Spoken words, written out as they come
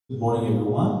Good morning,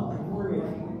 everyone. Good morning.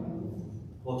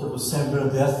 Welcome to Saint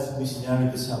Death Missionary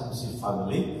Discipleship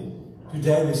Family.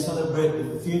 Today we celebrate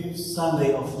the 5th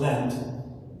Sunday of Lent.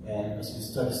 And as we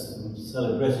start this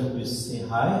celebration, please say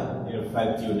hi and air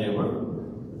five to your neighbor.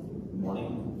 Good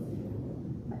morning.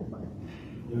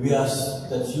 We ask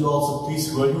that you also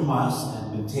please wear your mask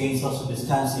and maintain social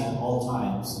distancing at all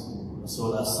times, as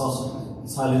well as social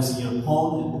silence in your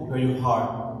phone and prepare your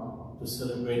heart to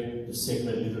celebrate the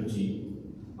sacred liturgy.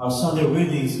 Our Sunday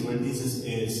readings where Jesus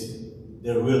is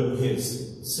the real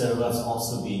peace, serve us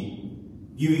also be,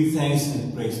 giving thanks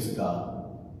and praise to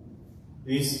God.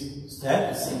 Please stand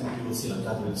and sing. We will sing a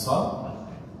Catholic song.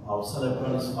 Our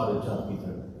celebrant is Father John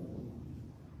Peter.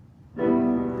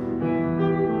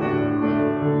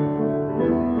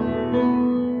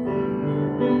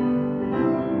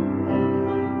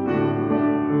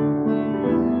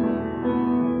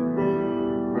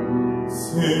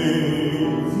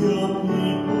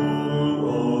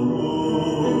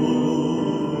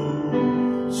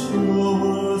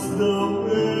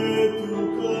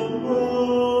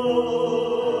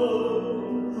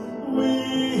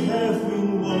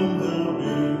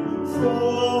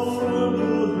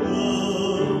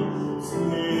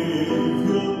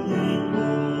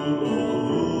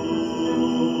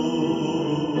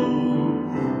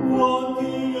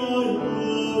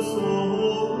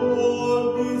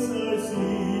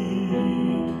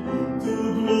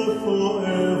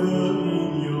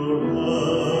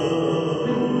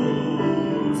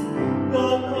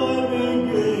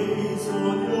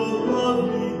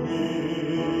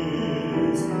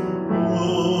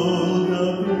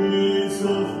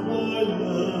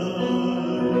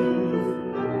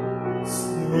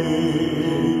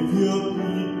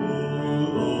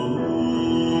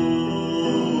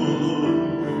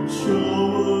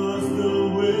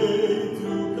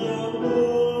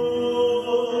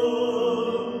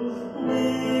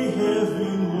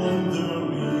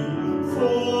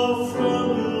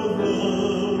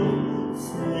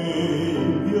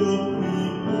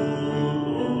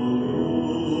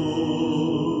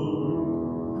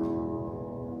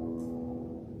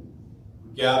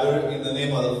 Gather in the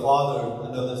name of the Father,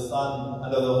 and of the Son,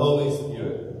 and of the Holy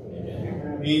Spirit.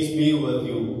 Amen. Peace be with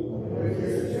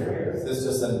you.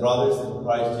 Sisters and brothers in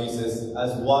Christ Jesus,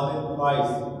 as one in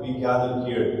Christ, we gather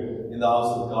here in the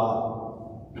house of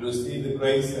God to receive the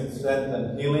grace and strength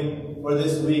and healing for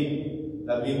this week,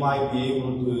 that we might be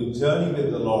able to journey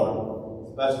with the Lord,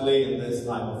 especially in this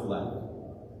time of Lent.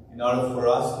 In order for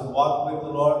us to walk with the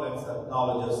Lord, let's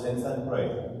acknowledge our sins and pray.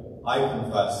 I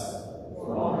confess,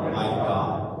 my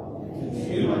God,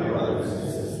 you, my brothers and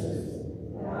sisters,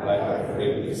 that I have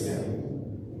greatly sinned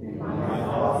in my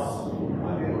thoughts, in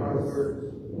my words,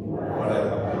 what I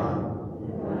have done,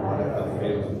 what I have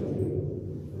failed to do,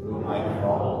 through my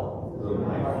fault, through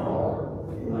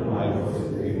my most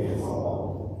grievous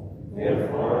fault.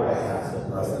 Therefore, I ask the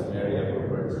Blessed Mary, ever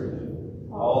Virgin,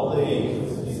 all the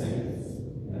angels and saints,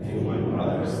 and you, my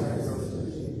brothers and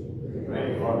sisters, pray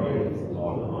for me,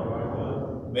 Lord.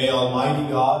 May Almighty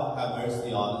God have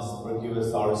mercy on us, forgive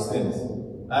us our sins,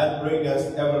 and bring us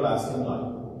everlasting life.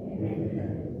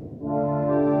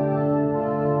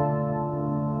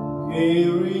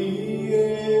 Kyrie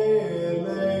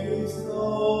eleison.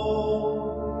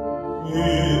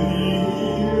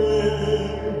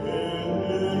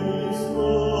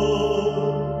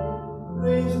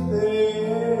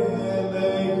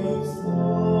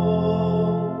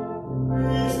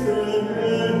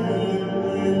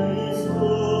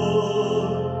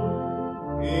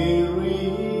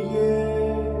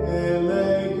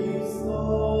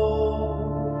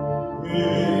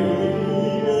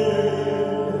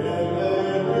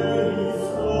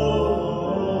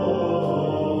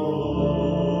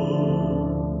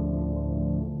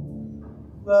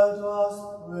 Let us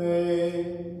pray.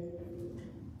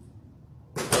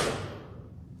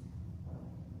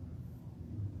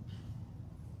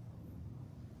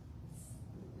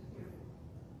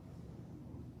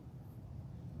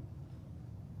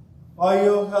 By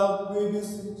your help we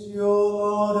beseech you,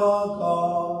 Lord our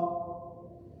God.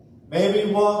 May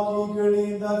we walk eagerly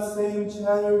in that same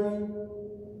charity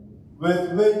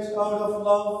with which, out of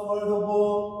love for the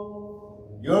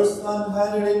world, your Son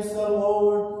handed himself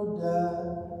over to death.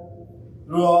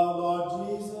 Through our Lord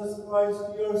Jesus Christ,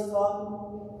 your Son,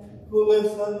 who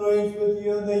lives and reigns with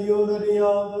you in the unity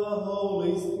of the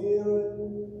Holy Spirit,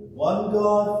 one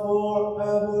God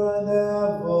forever and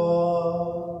ever.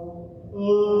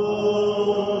 Amen.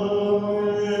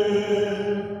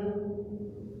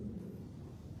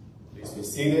 Please be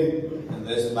seated. In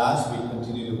this Mass, we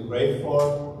continue to pray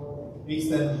for peace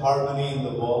and harmony in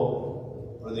the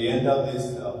world, for the end of this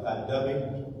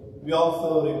pandemic, we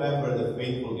also remember the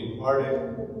faithful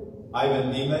departed,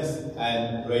 Ivan Demas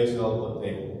and Rachel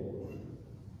Ortega.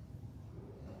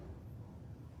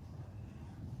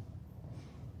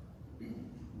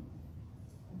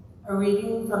 A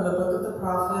reading from the book of the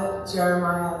prophet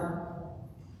Jeremiah.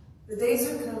 The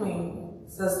days are coming,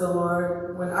 says the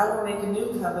Lord, when I will make a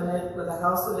new covenant with the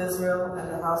house of Israel and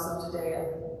the house of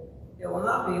Judea. It will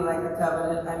not be like the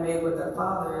covenant I made with their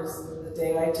fathers the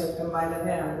day I took them by the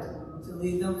hand to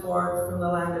lead them forth from the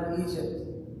land of Egypt.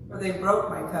 For they broke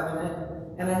my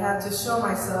covenant, and I had to show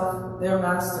myself their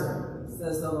master,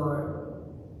 says the Lord.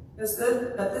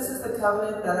 But this is the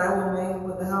covenant that I will make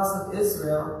with the house of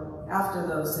Israel after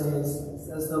those days,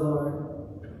 says the Lord.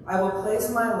 I will place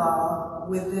my law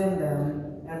within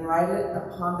them and write it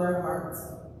upon their hearts.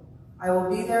 I will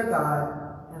be their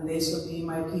God, and they shall be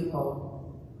my people.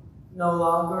 No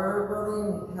longer will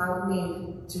they have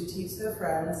need to teach their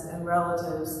friends and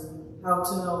relatives how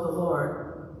to know the Lord.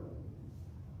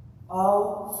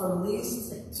 All from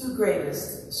least to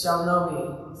greatest shall know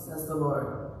me, says the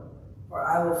Lord. For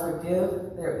I will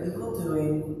forgive their evil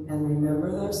doing and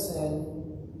remember their sin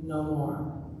no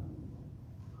more.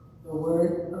 The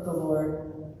word of the Lord.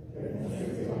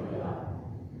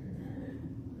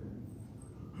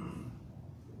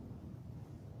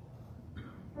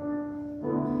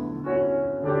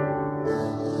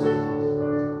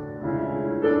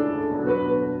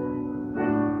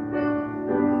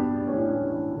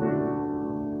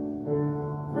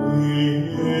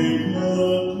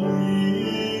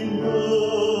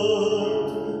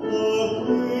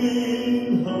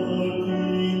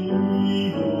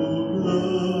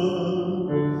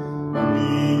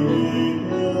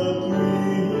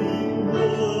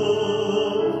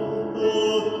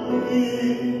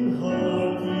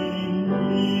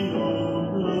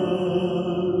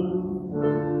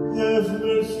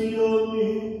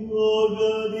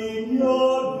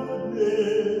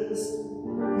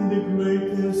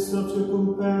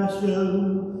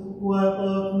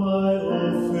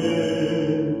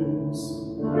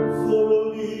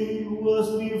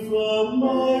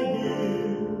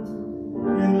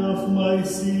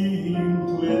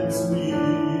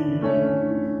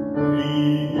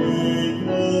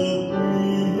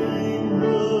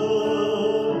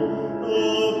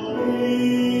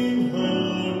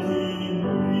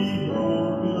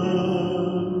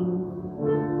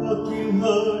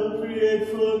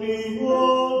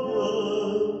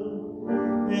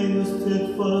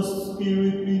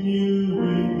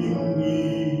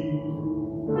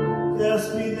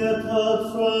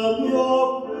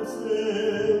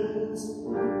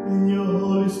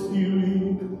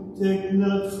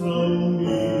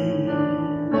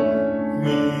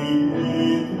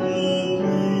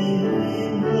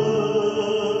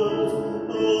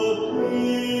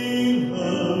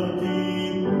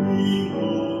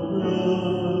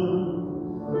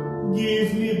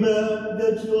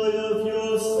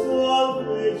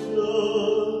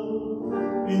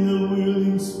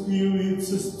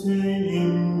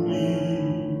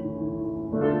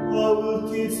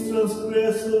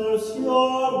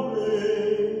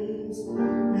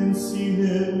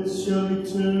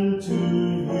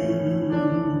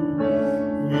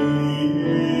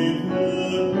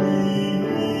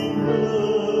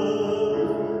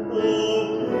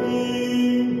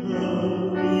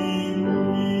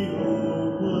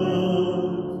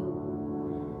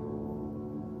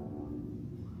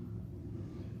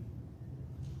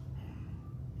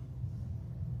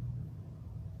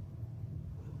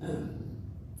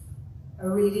 A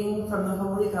reading from the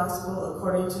Holy Gospel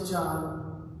according to John.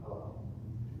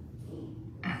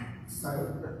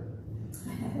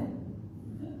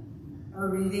 A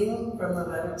reading from the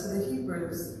letter to the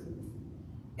Hebrews.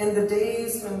 In the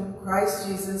days when Christ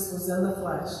Jesus was in the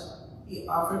flesh, he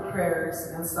offered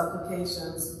prayers and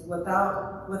supplications with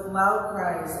loud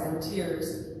cries and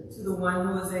tears to the one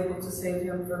who was able to save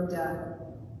him from death,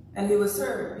 and he was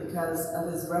heard because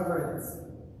of his reverence.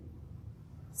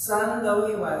 Son though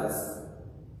he was,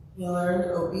 he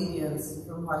learned obedience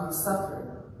from what he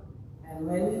suffered, and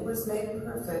when he was made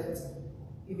perfect,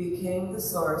 he became the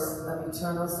source of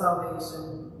eternal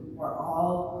salvation for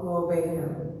all who obey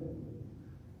him.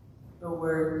 The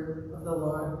word of the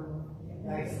Lord.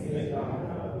 Thanks be to God.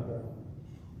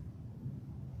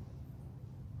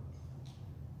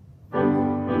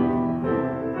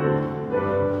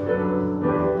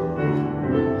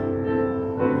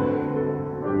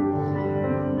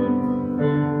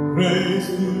 Praise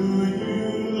to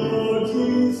you, Lord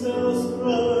Jesus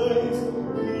Christ,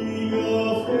 King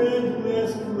of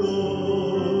endless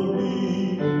glory.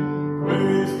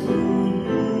 Praise to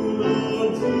you,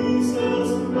 Lord Jesus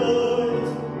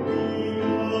Christ, King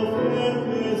of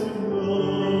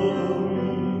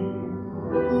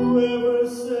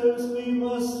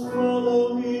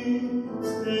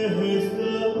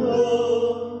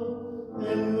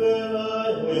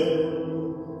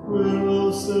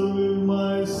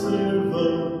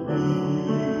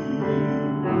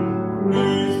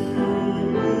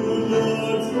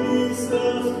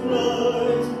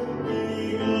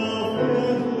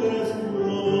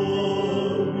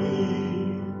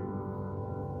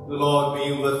Lord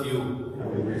be with you.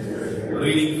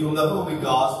 Reading from the Holy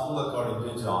Gospel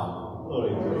according to John. Glory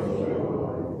to you.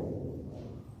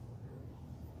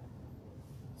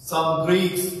 Some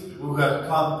Greeks who had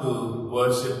come to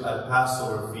worship at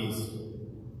Passover feast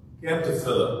came to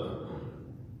Philip,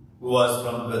 who was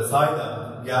from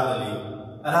Bethsaida in Galilee,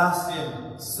 and asked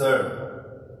him,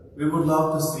 "Sir, we would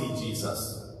love to see Jesus."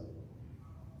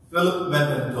 Philip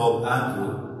went and told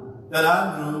Andrew. Then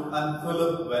Andrew and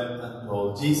Philip went and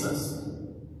told Jesus.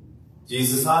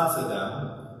 Jesus answered them,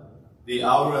 "The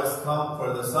hour has come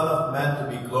for the Son of Man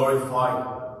to be glorified.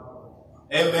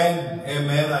 Amen,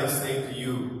 amen, I say to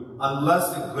you,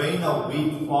 unless a grain of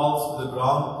wheat falls to the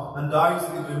ground and dies,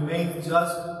 it remains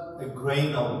just a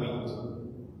grain of wheat.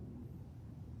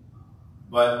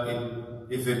 But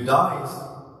if it dies,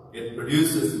 it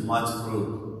produces much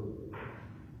fruit.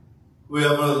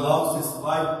 Whoever loves his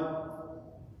life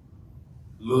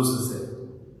loses it.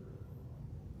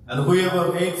 And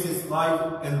whoever hates his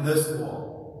life in this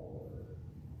world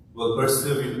will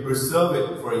preserve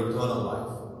it for eternal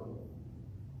life.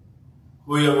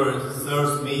 Whoever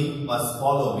serves me must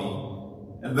follow me,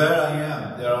 and where I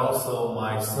am, there also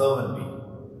my servant be.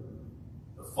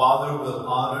 The Father will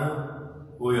honor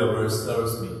whoever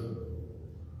serves me.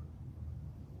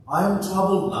 I am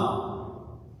troubled now.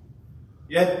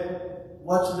 Yet,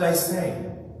 what should I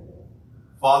say?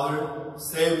 Father,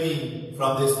 save me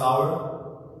from this hour.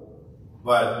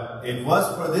 But it was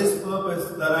for this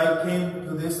purpose that I came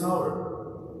to this hour.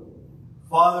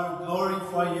 Father,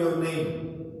 glorify your name.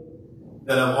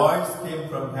 Then a voice came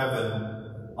from heaven,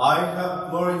 I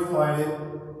have glorified it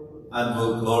and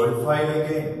will glorify it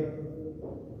again.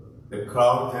 The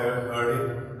crowd there heard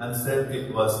it and said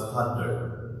it was thunder.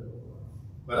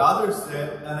 But others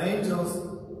said, an angel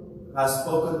has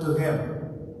spoken to him.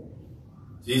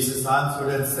 Jesus answered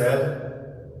and said,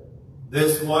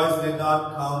 this voice did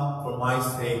not come for my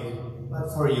sake,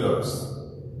 but for yours.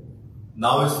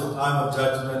 Now is the time of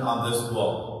judgment on this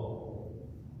world.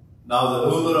 Now the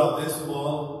ruler of this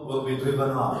world will be driven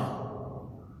out.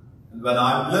 And when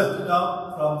I am lifted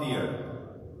up from the earth,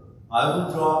 I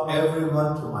will draw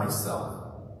everyone to myself.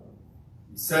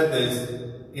 He said this,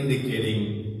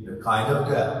 indicating the kind of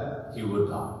death he would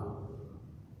die.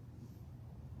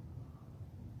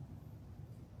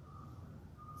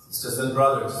 Sisters and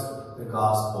brothers, the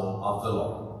Gospel of the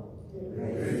Lord.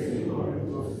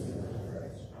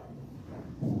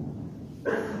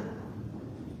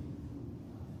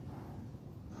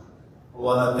 I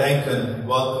want to thank and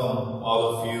welcome all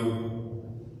of you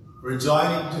for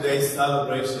joining today's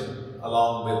celebration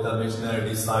along with the Missionary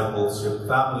Discipleship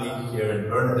family here in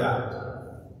Bernadette.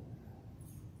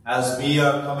 As we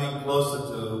are coming closer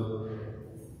to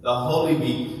the Holy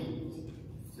Week,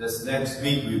 just next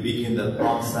week we begin the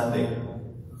Palm Sunday.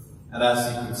 And as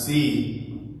you can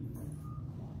see,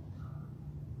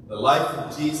 the life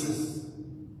of Jesus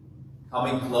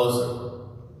coming closer,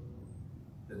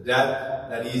 the death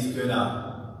that he's going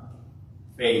to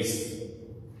face,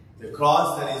 the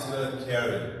cross that he's going to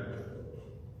carry,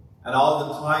 and all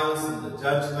the trials and the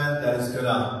judgment that is going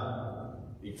to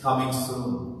be coming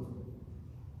soon.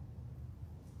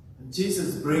 And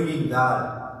Jesus bringing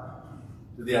that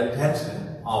to the attention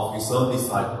of his own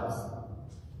disciples.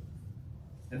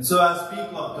 And so as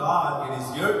people of God, it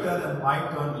is your turn and my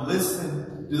turn to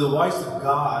listen to the voice of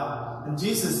God. And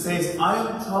Jesus says, I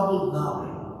am troubled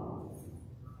now.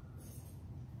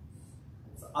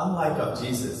 It's unlike of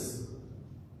Jesus.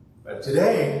 But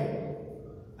today,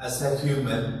 as a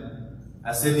human,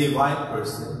 as a divine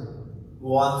person, who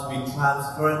wants to be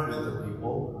transparent with the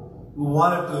people, who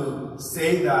wanted to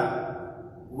say that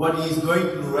what he is going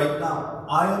through right now,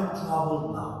 I am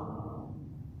troubled now.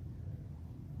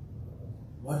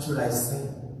 What should I say?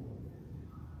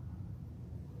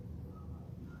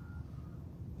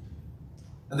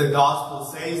 And the Gospel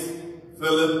says,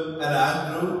 Philip and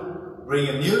Andrew bring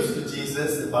a news to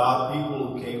Jesus about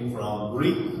people who came from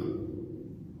Greece.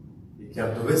 They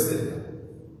came to visit him.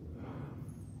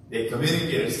 They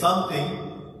communicated something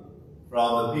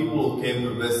from the people who came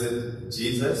to visit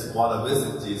Jesus, want to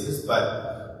visit Jesus,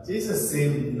 but Jesus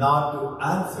seemed not to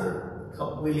answer,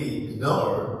 completely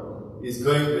ignore. He's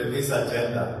going with his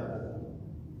agenda.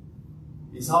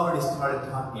 He's already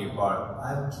started talking about,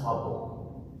 I'm troubled.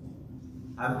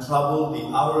 I'm troubled, the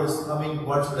hour is coming,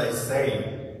 what should I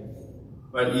say?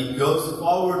 But he goes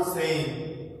forward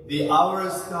saying, the hour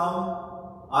has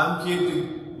come, I'm here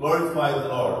to glorify the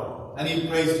Lord. And he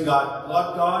prays to God,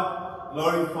 Lord God,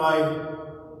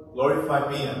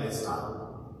 glorify me at this time.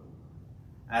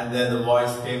 And then the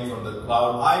voice came from the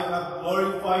cloud, I have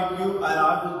glorified you and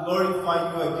I will glorify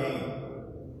you again.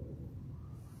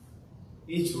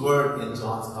 Each word in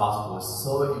John's Gospel is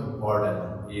so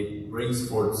important. It brings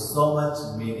forth so much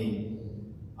meaning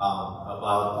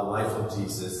about the life of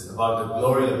Jesus, about the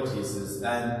glory of Jesus,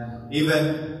 and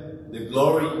even the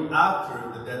glory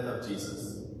after the death of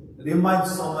Jesus. It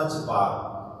reminds so much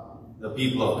about the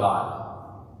people of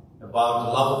God, about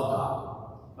the love of God,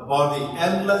 about the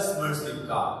endless mercy of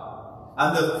God,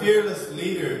 and the fearless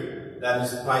leader that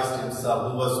is Christ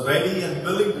himself, who was ready and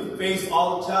willing to face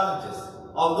all challenges.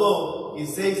 Although he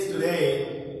says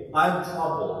today, I'm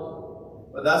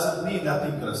troubled, but that doesn't mean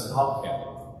nothing can stop him.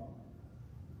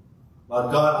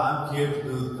 But God, I'm here to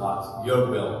do your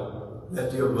will.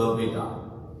 Let your will be done.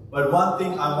 But one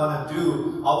thing I want to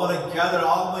do, I want to gather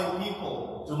all my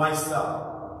people to myself.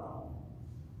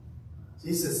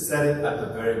 Jesus said it at the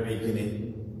very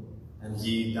beginning, and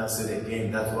he does it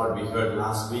again. That's what we heard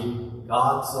last week.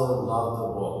 God so loved the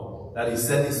world that he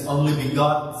sent his only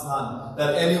begotten Son,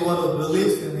 that anyone who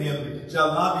believes in him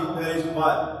shall not be perished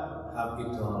but have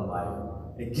eternal life.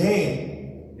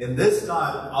 Again, in this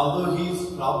time, although he's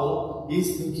troubled,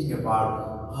 he's thinking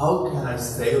about how can I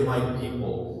save my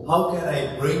people? How can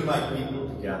I bring my people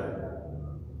together?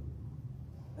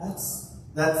 That's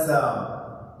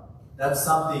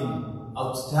something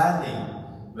outstanding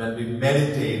when we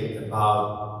meditate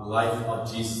about the life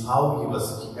of Jesus, how he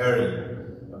was caring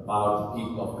about the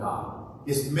people of God.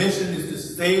 His mission is to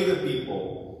save the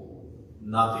people,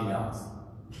 nothing else.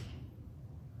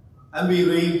 And we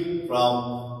read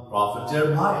from Prophet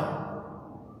Jeremiah.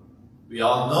 We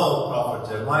all know Prophet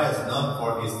Jeremiah is known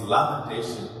for his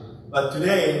lamentation, but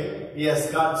today he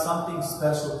has got something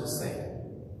special to say.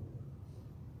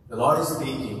 The Lord is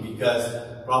speaking because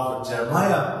Prophet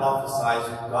Jeremiah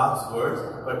prophesied God's words,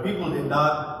 but people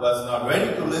was not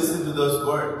ready to listen to those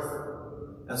words.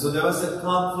 And so there was a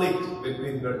conflict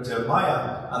between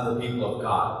Jeremiah and the people of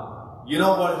God. You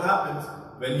know what happens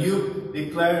when you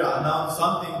declare or announce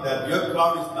something that your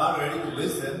crowd is not ready to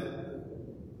listen?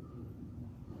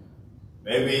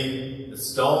 Maybe a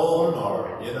stone or,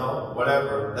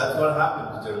 whatever. That's what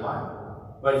happened to Jeremiah.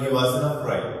 But he wasn't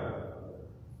afraid.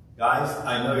 Guys,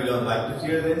 I know you don't like to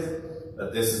hear this,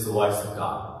 but this is the voice of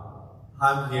God.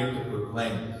 I'm here to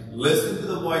proclaim. Listen to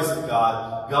the voice of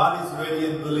God. God is ready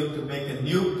and willing to make a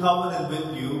new covenant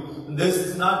with you. And this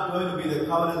is not going to be the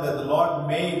covenant that the Lord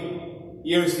made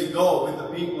years ago with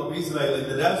the people of Israel in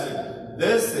the desert.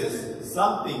 This is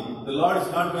something the Lord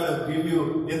is not going to give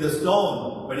you in the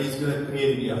stone, but he's going to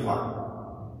create in your heart.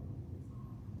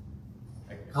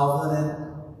 A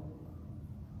covenant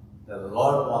that the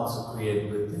Lord wants to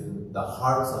create within the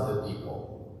hearts of the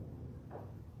people,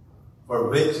 for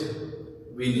which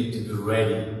we need to be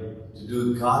ready to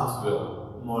do God's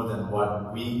will more than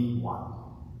what we want,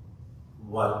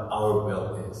 what our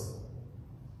will is.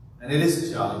 And it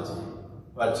is challenging,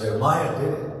 but Jeremiah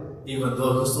did it. Even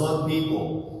though his own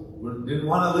people didn't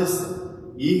want to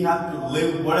listen, he had to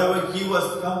live whatever he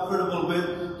was comfortable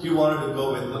with. He wanted to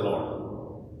go with the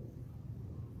Lord.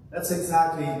 That's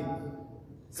exactly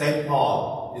St.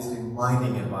 Paul is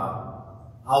reminding about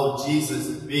how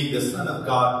Jesus, being the Son of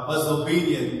God, was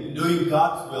obedient in doing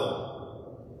God's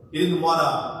will. He didn't want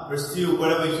to pursue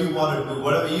whatever he wanted to do,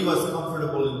 whatever he was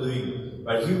comfortable in doing,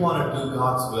 but he wanted to do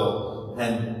God's will.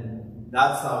 And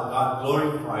that's how God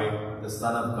glorified the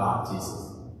Son of God, Jesus.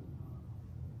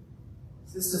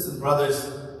 Sisters and brothers,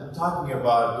 I'm talking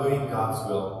about doing God's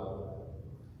will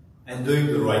and doing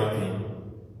the right thing.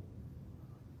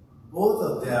 Both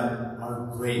of them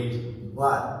are great,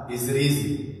 but is it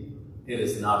easy? It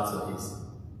is not so easy.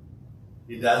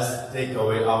 It does take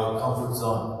away our comfort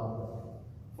zone.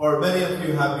 For many of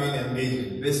you have been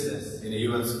engaged in business,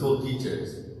 even school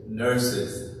teachers,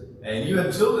 nurses, and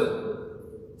even children.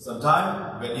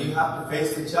 Sometimes when you have to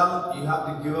face the challenge, you have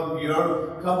to give up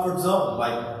your comfort zone.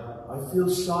 Like, I feel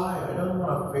shy, I don't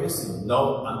want to face him.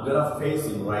 No, I'm going to face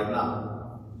him right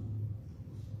now.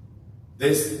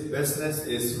 This business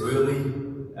is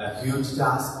really a huge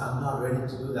task. I'm not ready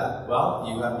to do that. Well,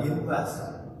 you have been blessed.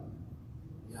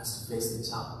 You have to face the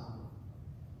challenge.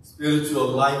 Spiritual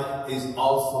life is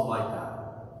also like that.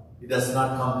 It does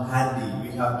not come handy.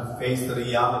 We have to face the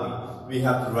reality. We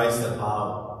have to rise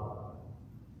above.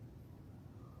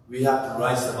 We have to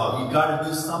rise above. You got to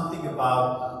do something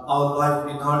about our life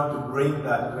in order to bring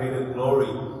that greater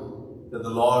glory that the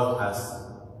Lord has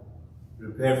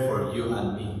prepared for you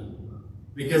and me.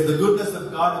 Because the goodness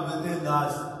of God is within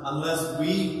us, unless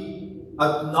we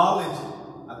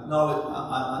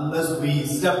unless we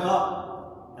step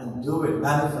up and do it,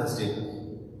 manifest it,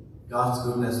 God's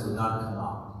goodness will not come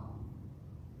out.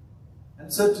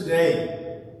 And so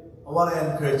today, I want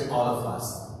to encourage all of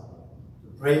us to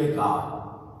pray to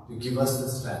God to give us the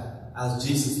strength as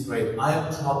Jesus prayed, I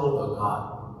am troubled, O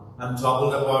God. I'm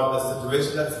troubled about the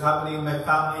situation that's happening in my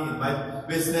family, in my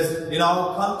business, in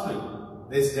our country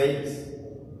these days.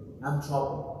 I'm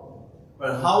troubled.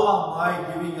 But how am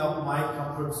I giving up my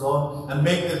comfort zone and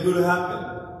make the good happen?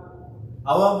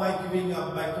 How am I giving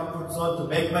up my comfort zone to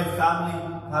make my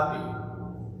family happy?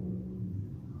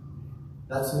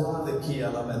 That's one of the key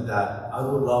elements that I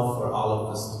would love for all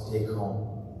of us to take home.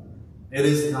 It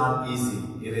is not easy.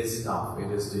 It is tough.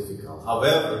 It is difficult.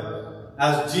 However,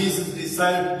 as Jesus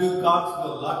decided to do God's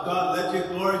will, let God, let your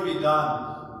glory be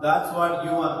done. That's what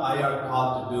you and I are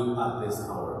called to do at this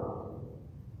hour.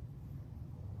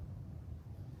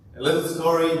 A little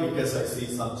story, because I see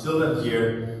some children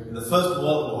here. In the First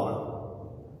World War,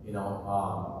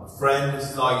 a friend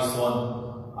saw his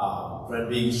own friend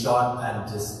being shot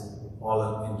and just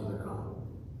fallen into the ground.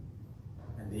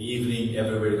 In the evening,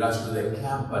 everybody rushed to their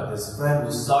camp, but this friend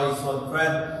who saw his own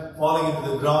friend falling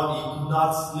into the ground, he could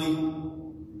not sleep.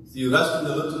 So he rushed to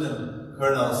the lieutenant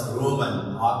colonel's room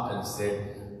and knocked and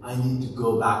said, I need to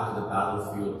go back to the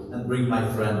battlefield and bring my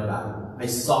friend back. I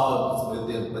saw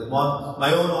him with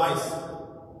my own eyes.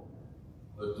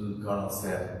 Lieutenant Colonel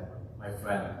said, my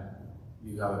friend,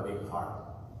 you have a big heart.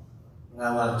 But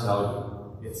I want to tell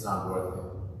you, it's not worth it.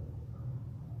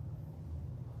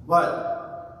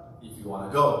 But if you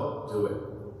want to go, do it.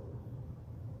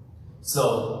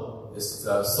 So this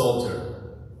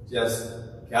soldier just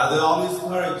gathered all his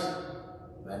courage,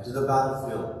 went to the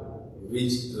battlefield. He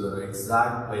reached to the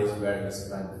exact place where his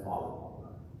friend fallen.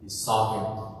 He saw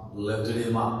him, lifted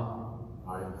him up,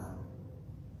 brought him back.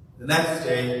 The next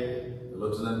day, the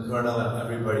lieutenant colonel and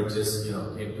everybody just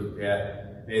came to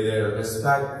pay their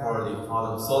respect for the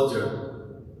fallen soldier.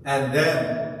 And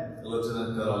then the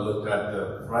lieutenant colonel looked at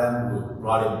the friend who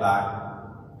brought him back,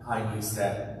 kindly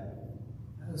said,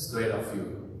 that was great of you,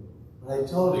 but I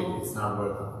told you it's not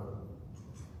worth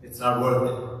it. It's not worth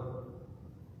it.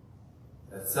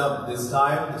 So this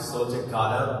time the soldier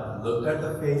got up and looked at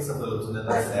the face of the lieutenant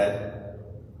and said,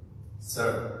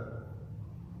 Sir,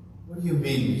 what do you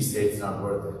mean you say it's not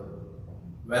worth it?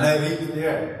 When I reached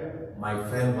there, my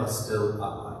friend was still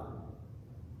alive.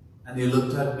 And he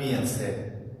looked at me and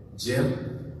said, Jim,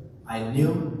 I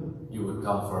knew you would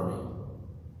come for me.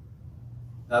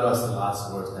 That was the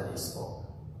last words that he spoke.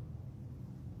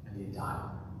 And he died.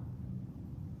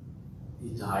 He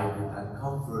died with that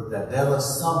comfort that there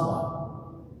was someone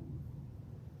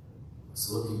who was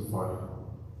looking for him.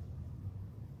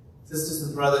 Sisters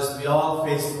and brothers, we all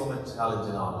face so much challenge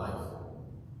in our life.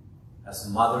 As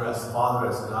mother, as father,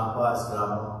 as grandpa, as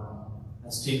grandma,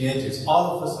 as teenagers,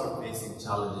 all of us are facing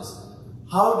challenges.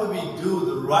 How do we do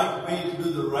the right way to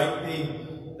do the right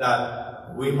thing,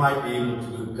 that we might be able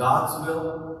to do God's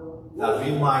will, that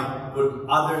we might put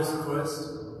others first?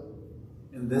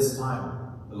 In this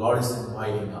time, the Lord is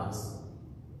inviting us.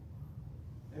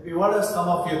 Maybe what are some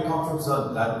of your comfort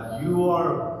zones that you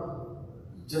are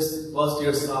just closed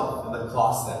yourself in the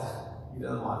closet? You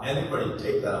don't want anybody to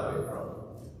take that away from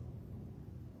you.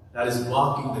 That is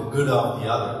blocking the good of the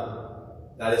other.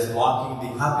 That is blocking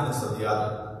the happiness of the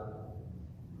other.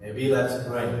 Maybe let's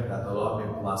pray that the Lord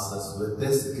may bless us with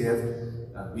this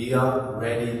gift, that we are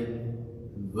ready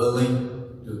and willing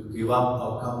to give up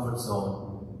our comfort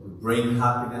zone, to bring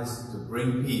happiness, to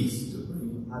bring peace, to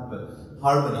bring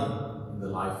harmony in the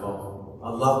life of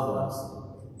our loved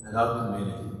ones and our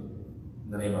community. In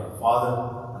the name of the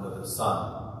Father, and of the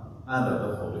Son, and of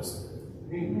the Holy Spirit.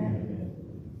 Amen.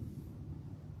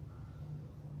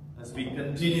 As we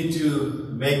continue to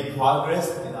make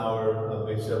progress in our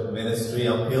bishop ministry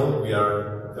uphill, we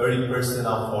are 30%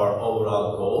 of our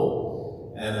overall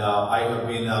goal. And I have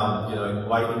been,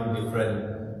 inviting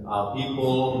different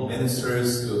people,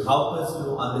 ministers, to help us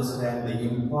to understand the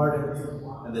importance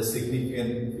and the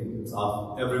significance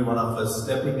of every one of us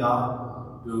stepping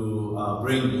up to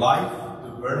bring life to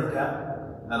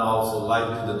Bernadette and also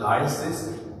life to the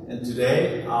diocese. And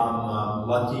today I'm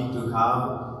lucky to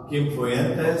have Kim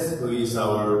Fuentes, who is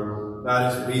our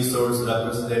parish resource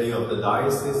representative of the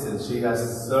diocese, and she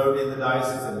has served in the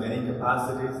diocese in many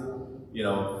capacities,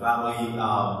 family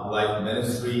life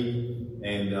ministry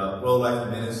and pro-life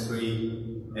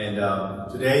ministry. And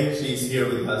today she's here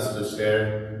with us to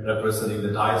share, representing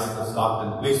the Diocese of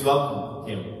Stockton. Please welcome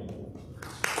Kim.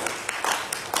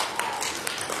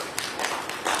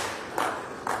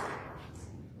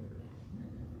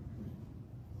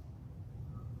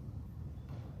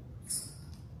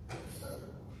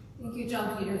 Thank you,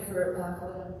 John Peter,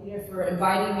 for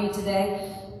inviting me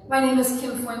today. My name is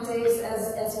Kim Fuentes.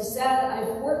 As he said,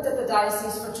 I've worked at the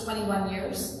diocese for 21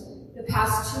 years. The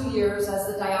past 2 years as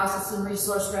the diocesan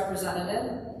resource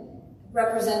representative.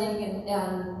 representing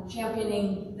and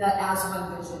championing the As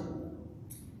One vision.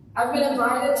 I've been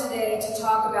invited today to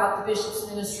talk about the Bishop's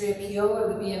Ministry Appeal, or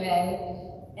the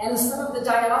BMA, and some of the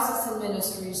diocesan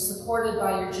ministries supported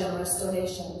by your generous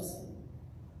donations.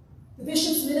 The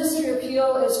Bishop's Ministry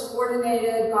Appeal is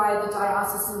coordinated by the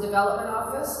Diocesan Development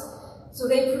Office, so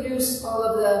they produce all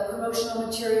of the promotional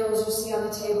materials you see on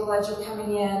the table as you're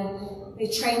coming in. They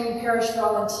train parish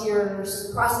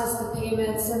volunteers, process the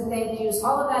payments and thank yous.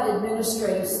 All of that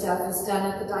administrative stuff is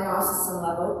done at the diocesan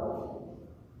level.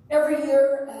 Every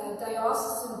year, a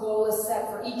diocesan goal is set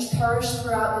for each parish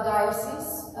throughout the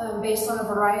diocese based on a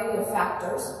variety of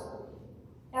factors.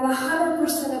 And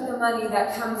 100% of the money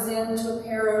that comes into a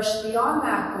parish beyond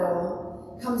that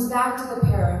goal comes back to the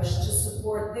parish to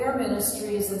support their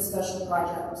ministries and special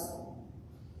projects.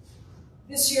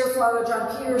 This year, Father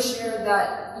John Peter shared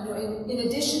that, in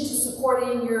addition to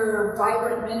supporting your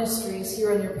vibrant ministries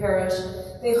here in your parish,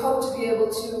 they hope to be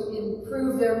able to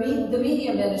improve the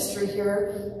media ministry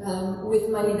here with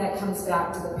money that comes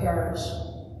back to the parish.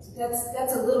 So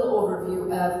that's a little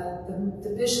overview of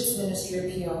the Bishop's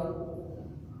Ministry Appeal.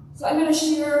 So I'm going to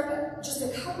share just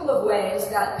a couple of ways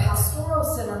that pastoral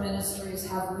center ministries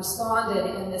have responded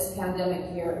in this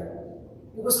pandemic year.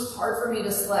 It was hard for me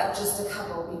to select just a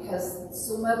couple because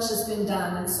so much has been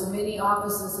done and so many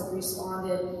offices have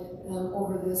responded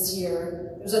over this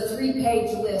year. There's a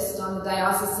 3-page list on the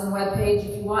diocesan webpage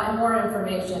if you want more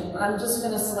information, but I'm just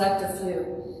going to select a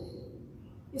few.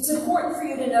 It's important for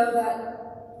you to know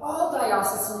that all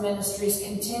diocesan ministries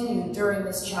continued during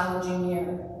this challenging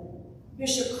year.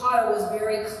 Bishop Cotta was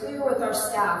very clear with our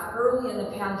staff early in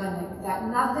the pandemic that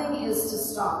nothing is to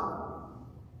stop.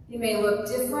 It may look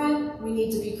different, we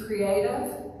need to be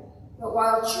creative, but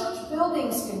while church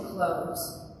buildings can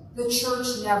close, the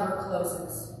church never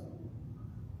closes.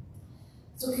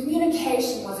 So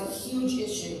communication was a huge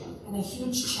issue and a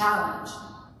huge challenge.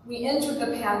 We entered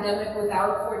the pandemic without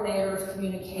a coordinator of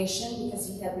communication because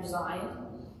he had resigned.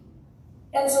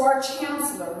 And so our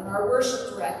chancellor and our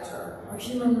worship director, our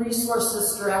human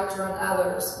resources director and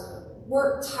others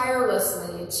worked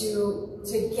tirelessly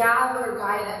to gather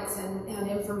guidance and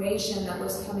information that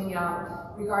was coming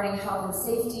out regarding health and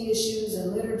safety issues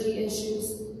and liturgy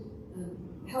issues.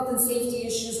 Health and safety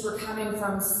issues were coming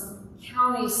from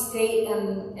county, state,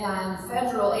 and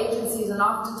federal agencies, and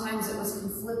oftentimes it was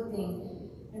conflicting.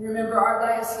 And remember, our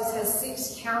diocese has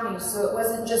 6 counties, so it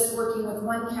wasn't just working with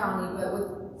one county, but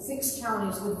with 6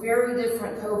 counties with very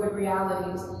different COVID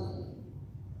realities.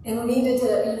 And we needed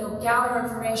to, gather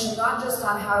information not just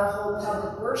on how to hold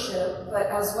public worship, but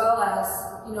as well as,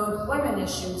 employment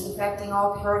issues affecting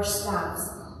all parish staffs.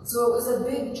 So it was a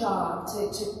big job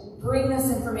to bring this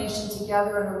information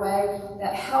together in a way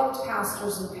that helped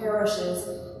pastors and parishes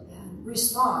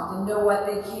respond and know what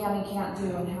they can and can't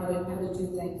do and how to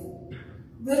do things.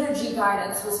 Liturgy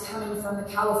guidance was coming from the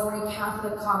California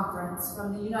Catholic Conference,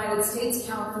 from the United States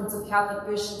Conference of Catholic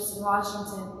Bishops in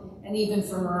Washington, and even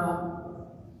from Rome.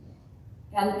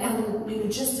 And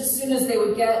just as soon as they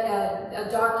would get a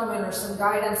document or some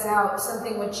guidance out,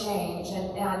 something would change.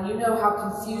 And you know how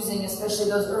confusing, especially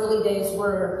those early days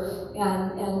were.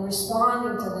 And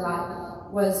responding to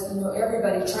that was,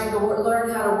 everybody trying to learn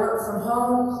how to work from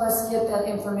home, plus get that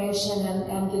information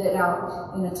and get it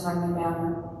out in a timely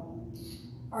manner.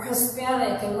 Our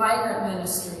Hispanic and migrant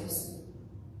ministries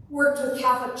worked with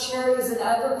Catholic Charities and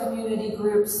other community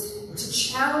groups to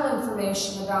channel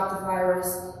information about the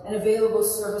virus and available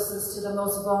services to the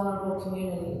most vulnerable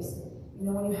communities.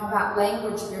 When you have that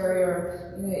language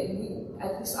barrier,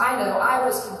 at least I know I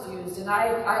was confused, and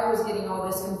I was getting all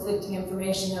this conflicting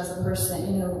information as a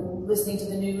person, listening to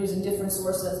the news and different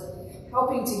sources.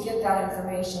 Helping to get that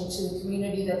information to the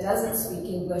community that doesn't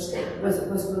speak English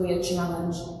was really a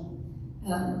challenge.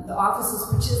 The offices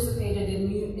participated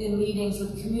in meetings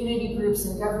with community groups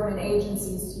and government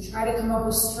agencies to try to come up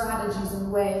with strategies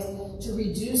and ways to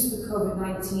reduce the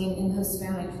COVID-19 in the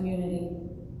Hispanic community.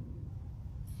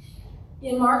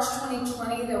 In March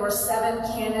 2020, there were 7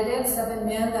 candidates, 7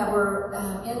 men that were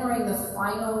entering the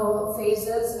final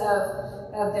phases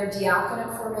of their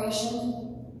diaconate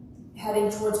formation,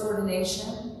 heading towards ordination.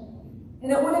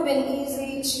 And it would have been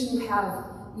easy to have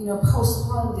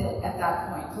postponed it at that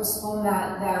point, postpone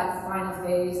that final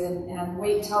phase and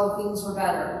wait till things were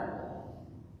better.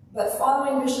 But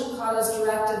following Bishop Cotta's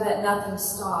directive that nothing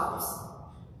stops,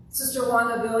 Sister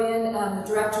Wanda Billion, the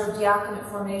director of diaconate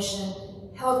formation,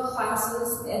 held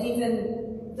classes and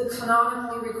even the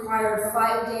canonically required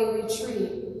 5-day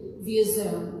retreat via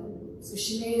Zoom. So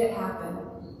she made it happen.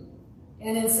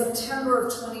 And in September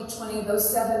of 2020, those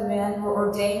 7 men were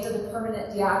ordained to the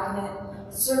permanent diaconate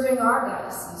serving our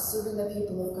diocese, serving the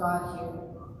people of God here.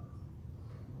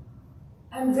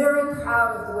 I'm very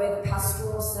proud of the way the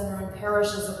Pastoral Center and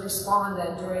parishes have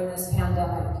responded during this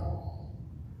pandemic.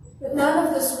 But none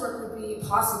of this work would be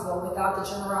possible without the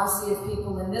generosity of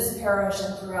people in this parish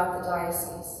and throughout the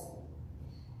diocese.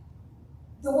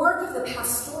 The work of the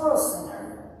Pastoral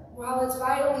Center, while it's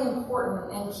vitally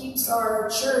important and keeps our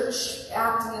church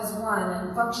acting as one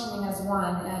and functioning as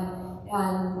one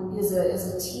and is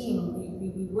a team,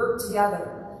 we work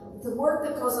together. The work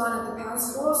that goes on at the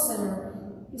Pastoral Center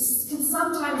can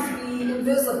sometimes be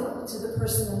invisible to the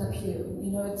person in the pew.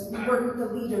 You know, we work with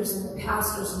the leaders and the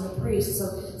pastors and the priests, so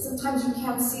sometimes you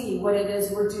can't see what it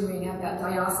is we're doing at that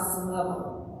diocesan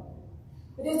level.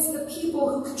 But it's the people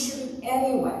who contribute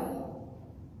anyway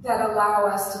that allow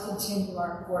us to continue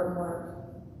our important work.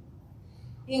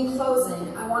 In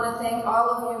closing, I want to thank all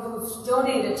of you who've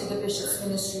donated to the Bishop's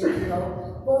Ministry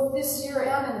Appeal, both this year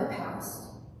and in the past.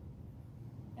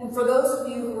 And for those of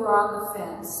you who are on the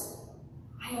fence,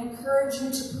 I encourage you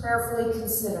to prayerfully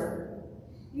consider.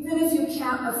 Even if you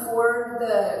can't afford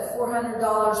the $400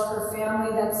 per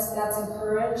family that's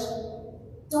encouraged,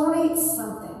 donate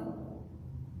something.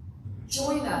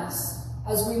 Join us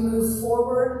as we move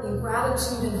forward in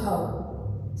gratitude and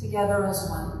hope, together as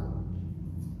one.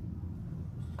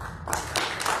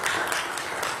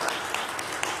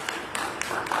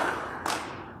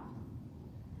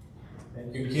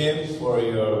 Thank you, Kim, for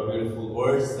your beautiful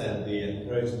words and the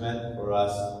encouragement for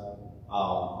us.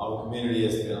 Our community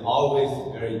has been always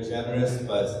very generous,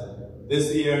 but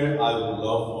this year I would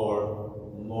love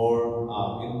for more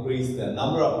increase the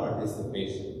number of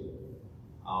participation.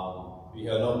 We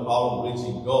have no problem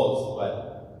reaching goals,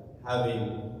 but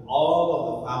having all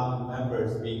of the family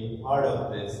members being part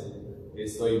of this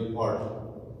is so important.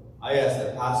 I, as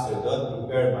a pastor, don't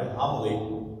prepare my homily.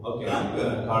 Okay, I'm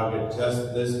going to target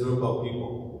just this group of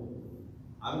people.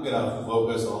 I'm going to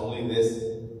focus only this.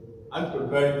 I'm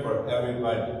preparing for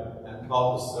everybody and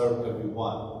called to serve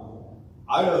everyone.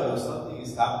 I don't know, something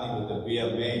is happening with the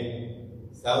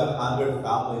BMA. 700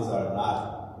 families are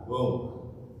not. Boom.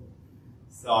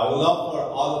 So I would love for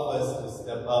all of us to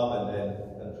step up and then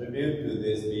contribute to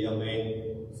this BMA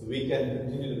so we can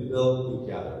continue to build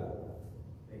together.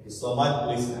 Thank you so much.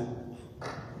 Please stand.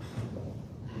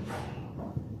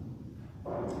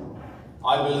 I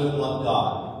believe in one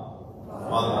God,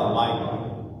 one Almighty,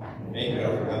 maker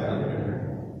of heaven and earth,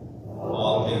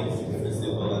 all things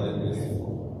visible and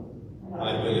invisible. I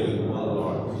believe in one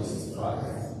Lord Jesus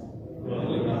Christ, the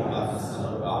only begotten Son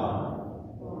of God,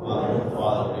 one of the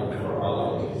Father before all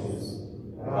ages,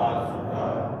 God from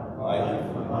God, light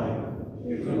from light,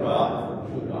 true God from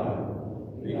true God,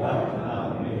 begotten not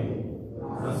made,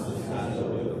 consubstantial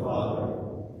with the Father,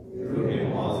 through him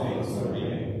all things were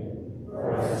made.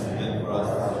 And for us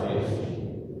salvation,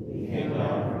 he came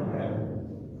down from heaven.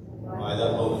 By the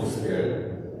Holy Spirit,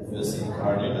 was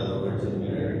incarnate of the Virgin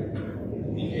Mary,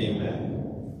 and became man.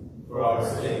 For our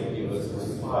sake, he was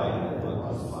crucified and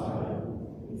Pontius Pilate.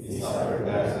 He suffered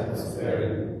death and was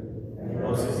buried, and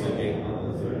rose again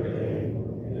on the third day,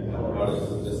 in accordance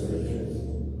with the Scriptures.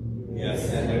 He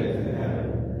ascended into heaven,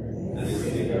 and is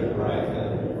seated at the right hand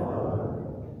of the Father.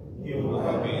 He will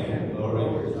come in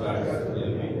glory to judge the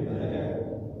living and the dead.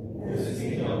 His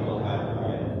kingdom will have no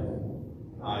end.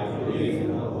 I believe in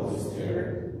the Holy Spirit,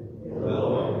 the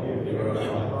Lord, the giver of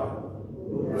life,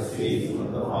 who proceeds from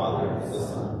the Father and the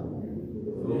Son,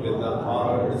 who with the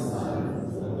Father and the Son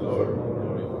is adored and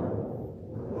glorified,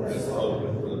 who has spoken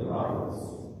through the prophets.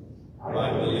 I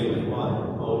believe in one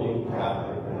holy,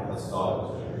 Catholic, and Apostolic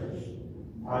Church.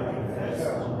 I confess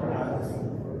one baptism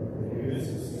for the forgiveness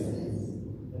of sins,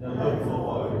 and I look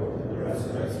forward to the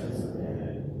resurrection of the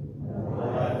dead, and the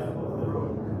life of the world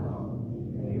to come.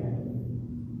 Amen.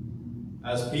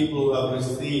 As people who have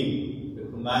received the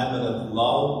commandment of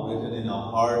love written in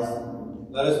our hearts,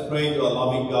 let us pray to a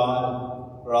loving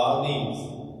God for our needs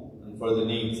and for the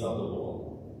needs of the world.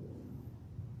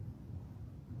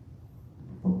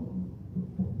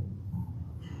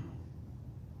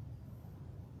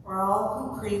 For all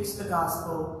who preach the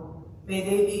gospel, may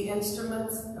they be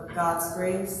instruments of God's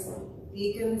grace,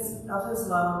 beacons of his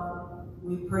love.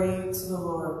 We pray to the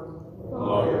Lord.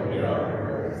 Lord, hear our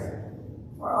prayers.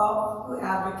 For all who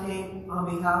advocate on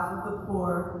behalf of the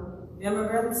poor,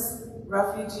 immigrants,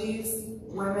 refugees,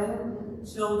 women,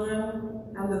 children,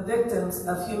 and the victims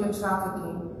of human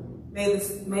trafficking, may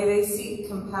they seek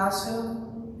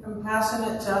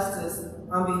compassionate justice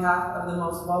on behalf of the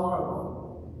most vulnerable.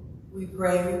 We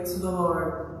pray to the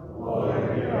Lord. Lord,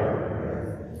 hear our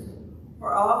prayers.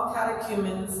 For all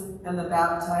catechumens and the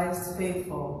baptized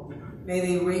faithful, may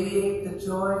they radiate the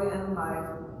joy and life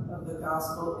of the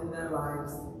gospel in their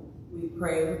lives. We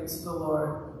pray to the Lord.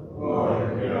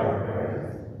 Lord, hear our prayers.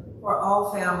 For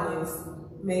all families,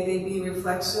 may they be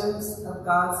reflections of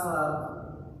God's love.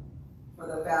 For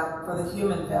the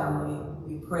human family,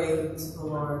 we pray to the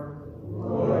Lord.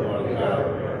 Lord, hear our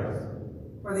prayers.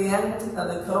 For the end of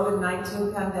the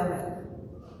COVID-19 pandemic,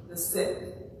 the sick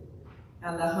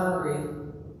and the hungry,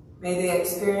 may they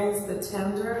experience the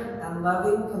tender and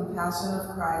loving compassion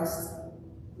of Christ.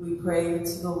 We pray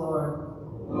to the Lord.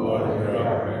 Lord, hear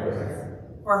our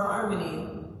prayers. For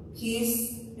harmony,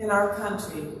 peace in our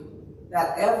country,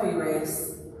 that every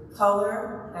race,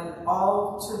 color, and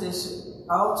all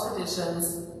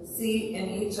traditions see in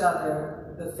each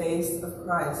other the face of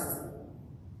Christ.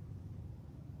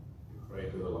 Pray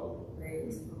to the Lord. Pray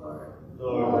to the Lord.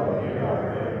 Lord, hear our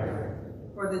prayers.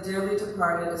 For the dearly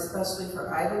departed, especially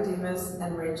for Ida Demas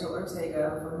and Rachel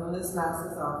Ortega, for whom this Mass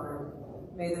is offered,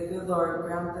 may the good Lord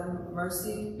grant them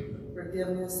mercy,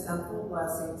 forgiveness, and full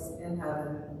blessings in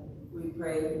heaven. We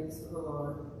pray to the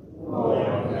Lord.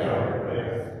 Lord, hear our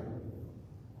prayers.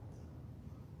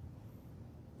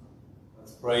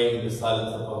 Let's pray in the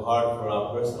silence of our heart for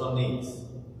our personal needs.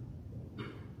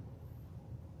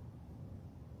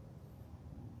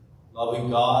 Loving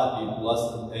God, we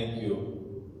bless and thank you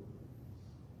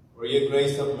for your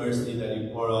grace of mercy that you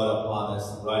pour out upon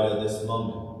us right at this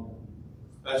moment,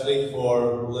 especially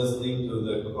for listening to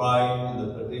the cry and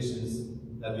the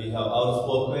petitions that we have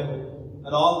outspoken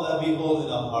and all that we hold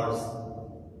in our hearts.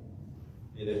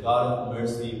 May the God of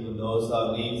mercy, who knows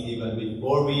our needs even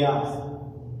before we ask,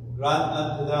 grant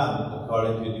unto them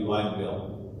according to divine will.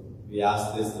 We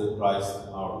ask this through Christ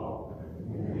our Lord.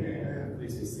 Amen.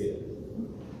 Please be seated.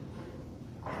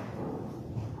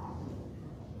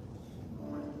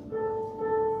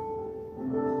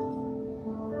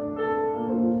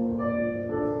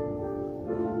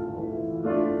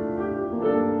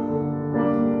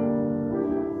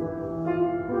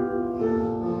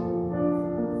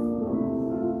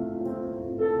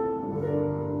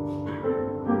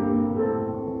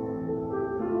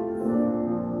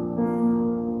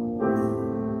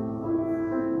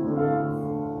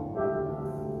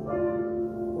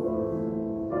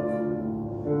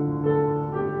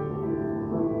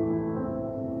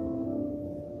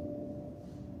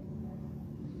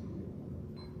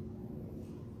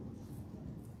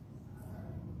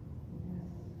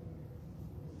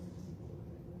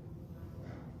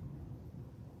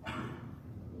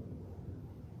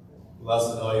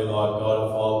 Blessed are you, Lord God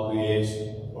of all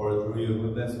creation, for through your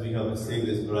goodness we have received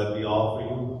this bread we offer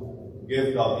you,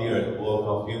 gift of the earth, work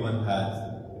of human hands.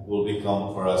 It will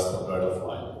become for us the bread of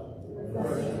life.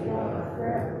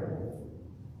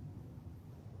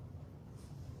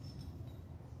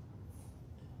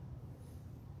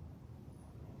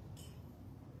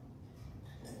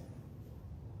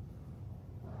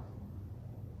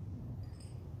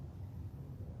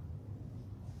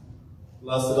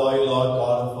 Blessed are you, Lord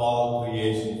God of all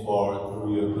creation, for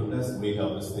through your goodness we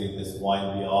have received this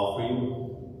wine we offer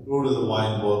you. Through to the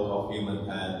wine work of human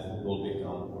hands, it will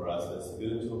become for us a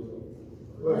spiritual food.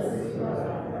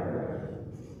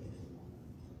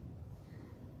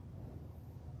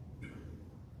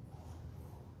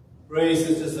 Pray,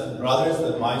 sisters and brothers,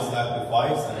 that my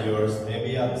sacrifice and yours may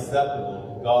be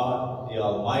acceptable to God, the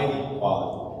Almighty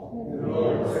Father.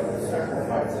 Lord, accept the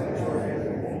sacrifice and your hands,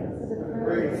 the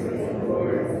praise and the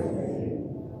glory of his name,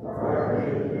 for our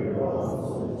good and your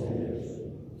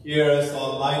Hear us,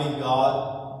 Almighty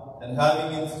God, and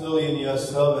having instilled in your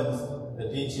servants the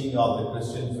teaching of the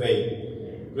Christian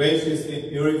faith, graciously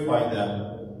purify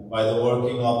them by the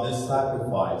working of this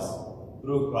sacrifice,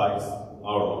 through Christ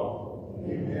our Lord.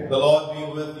 Amen. The Lord be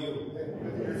with you.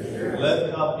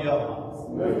 Lift up your hearts.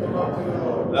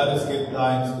 Let us give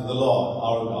thanks to the Lord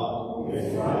our God.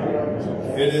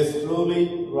 It is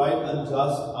truly right and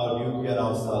just, our duty and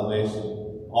our salvation,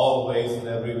 always and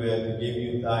everywhere to give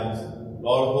you thanks,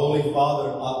 Lord, Holy Father,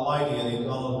 Almighty and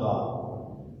Eternal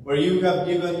God, for you have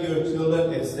given your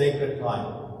children a sacred time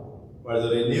for the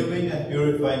renewing and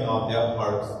purifying of their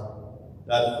hearts,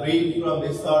 that freed from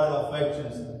distorted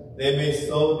affections, they may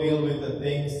so deal with the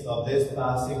things of this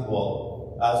passing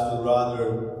world as to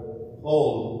rather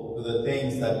hold to the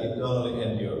things that eternally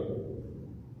endure.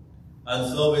 And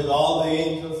so with all the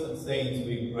angels and saints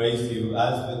we praise you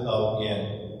as without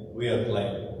end we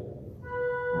acclaim.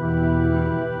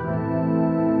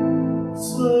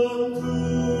 Sanctus,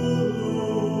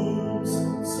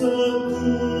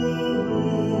 Sanctus,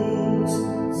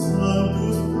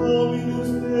 Sanctus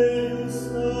Dominus Deus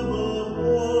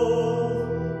Sabaoth,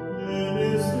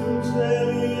 Plens in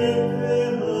Celi et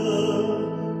terra,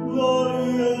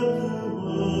 Gloria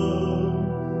tua,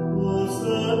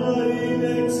 Hosanna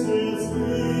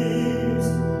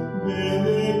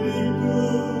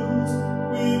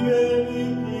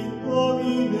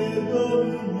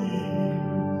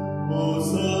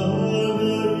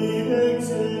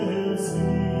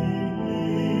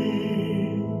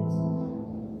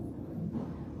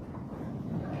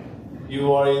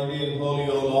You are indeed holy,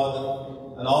 O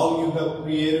Lord, and all you have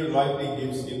created rightly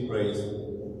gives you praise.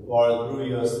 For through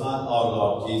your Son, our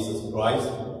Lord Jesus Christ,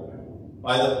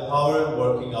 by the power and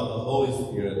working of the Holy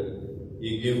Spirit,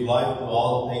 you give life to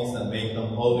all things and make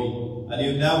them holy, and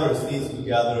you never cease to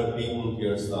gather a people to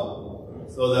yourself,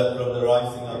 so that from the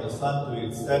rising of the sun to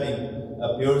its setting,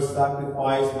 a pure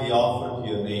sacrifice be offered to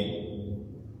your name.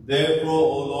 Therefore,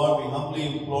 O Lord, we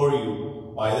humbly implore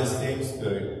you, by the same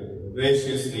Spirit,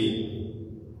 graciously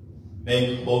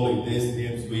make holy these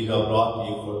gifts we have brought to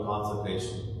you for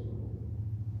consecration,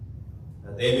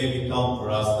 that they may become for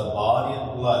us the body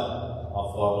and blood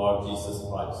of our Lord Jesus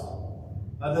Christ.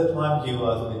 At the time he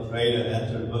was betrayed and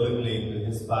entered willingly into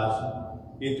his passion,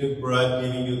 he took bread,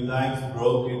 giving you thanks,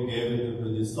 broke it, gave it to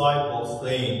the disciples,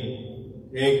 saying,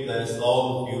 "Take this,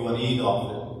 all of you, and eat of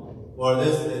it, for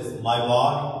this is my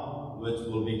body, which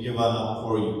will be given up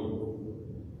for you."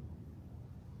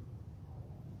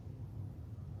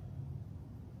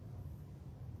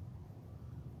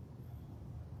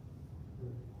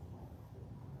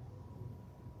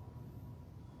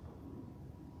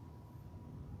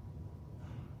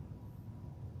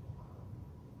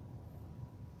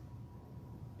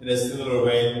 In a similar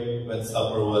way, when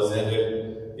supper was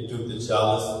ended, he took the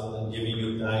chalice, and giving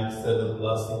you thanks, said the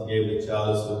blessing, gave the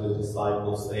chalice to his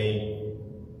disciples, saying,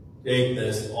 "Take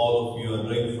this, all of you, and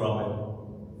drink from it,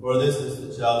 for this is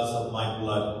the chalice of my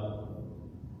blood,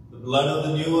 the blood of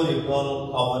the new and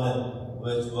eternal covenant,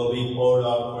 which will be poured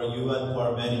out for you and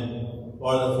for many,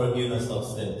 for the forgiveness of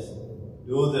sins.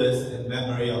 Do this in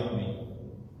memory of me."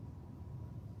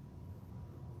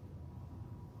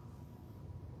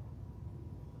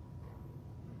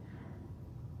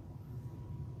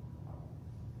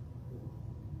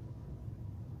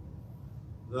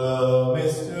 The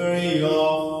mystery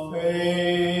of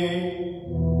faith.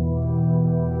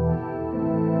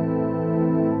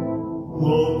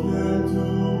 Open to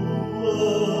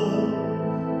us,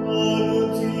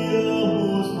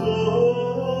 annunziamos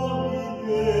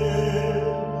Domine,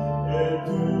 et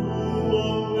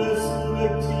tuam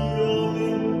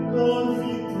resurrectionem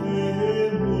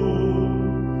confitemo,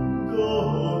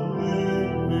 Domine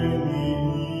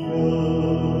venias.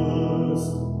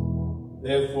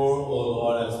 Therefore, O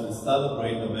Lord, as we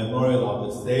celebrate the memorial of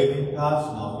the saving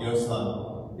passion of your Son,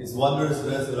 his wondrous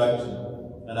resurrection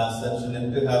and ascension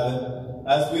into heaven,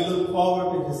 as we look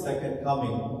forward to his second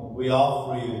coming, we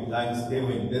offer you in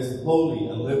thanksgiving this holy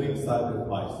and living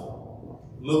sacrifice.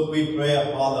 Look, we pray,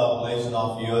 upon the oblation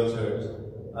of your church,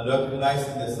 and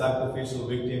recognizing the sacrificial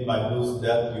victim by whose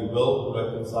death you will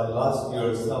reconcile us to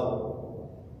yourself.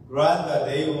 Grant that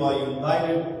they who are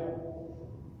united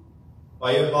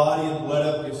by your body and blood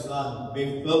of your Son,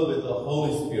 be filled with the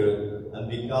Holy Spirit and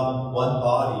become one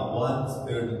body, one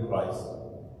Spirit in Christ.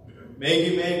 May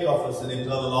he make of us an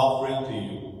eternal offering to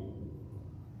you,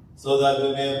 so that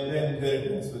we may obtain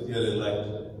inheritance with your elect,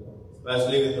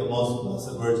 especially with the most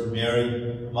blessed Virgin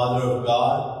Mary, Mother of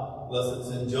God, blessed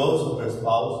Saint Joseph, her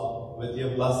spouse, with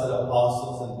your blessed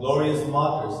apostles and glorious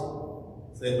martyrs,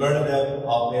 Saint Bernadette,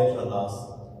 our patroness,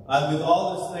 and with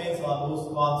all the saints on whose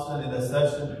constant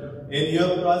intercession in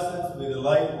your presence we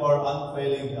delight for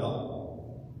unfailing help.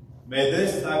 May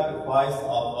this sacrifice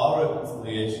of our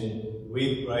reconciliation,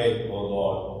 we pray, O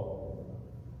Lord,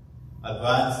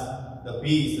 advance the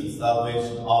peace and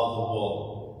salvation of the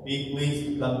world. Be pleased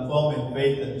to confirm in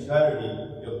faith and charity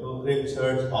your pilgrim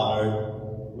church on earth.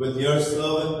 With your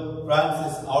servant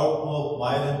Francis, our Pope,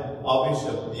 Myron, our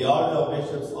Bishop, the order of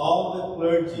bishops, all the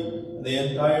clergy, and the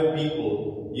entire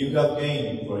people you have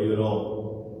gained for your own.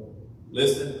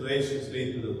 Listen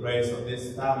graciously to the prayers of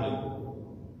this family,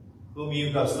 whom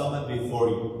you have summoned before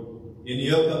you. In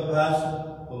your compassion,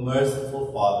 O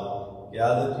merciful Father,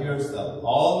 gather to yourself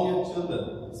all your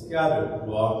children scattered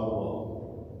throughout the world.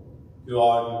 To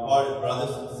our departed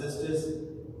brothers and sisters,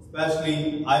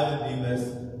 especially Ivan Dimas,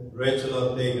 Rachel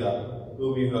Ortega,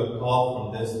 whom you have called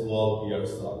from this world to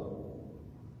yourself.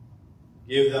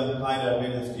 Give them kind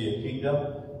admittance to your kingdom.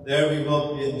 There we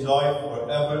hope to enjoy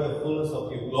forever the fullness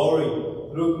of your glory,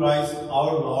 through Christ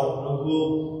our Lord, through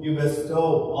whom you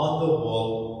bestow on the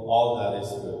world all that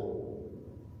is good.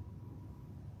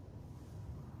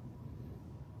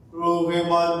 Through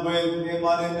him and with him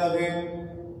and in him,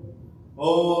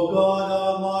 O God,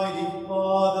 Almighty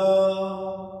Father,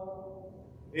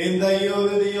 in the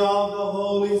unity of the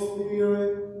Holy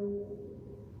Spirit,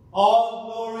 all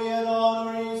glory and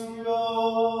honor is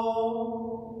yours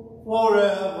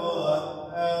forever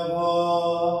and ever.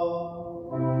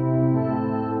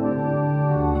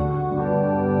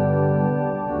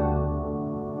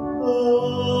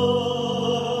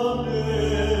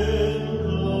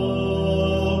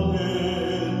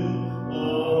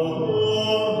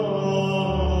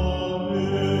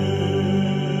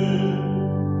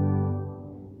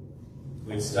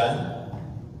 Please stand.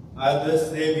 At the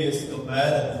Savior's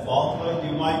command and formed by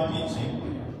divine teaching,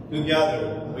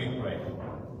 together we pray.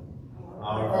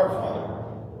 Our Father,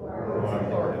 who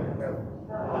art in heaven,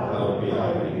 hallowed be thy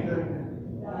name.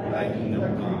 Thy kingdom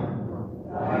come,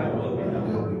 thy will be done,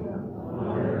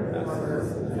 on earth as it is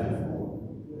in heaven.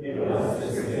 Give us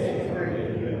this day our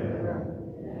daily bread,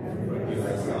 and forgive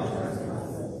us our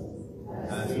trespasses,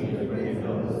 as we forgive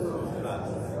those who trespass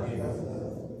against us.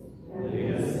 Lead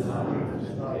us not into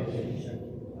temptation.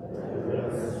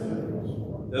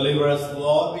 Deliver us,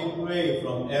 Lord, we pray,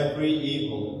 from every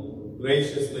evil.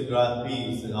 Graciously grant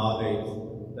peace in our days,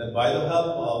 that by the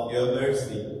help of your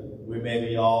mercy we may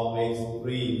be always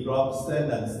free from sin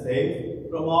and safe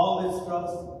from all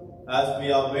distrust, as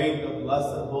we await the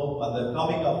blessed hope and the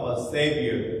coming of our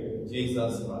Savior,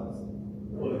 Jesus Christ.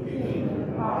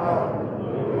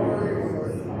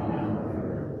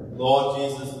 Lord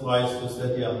Jesus Christ, who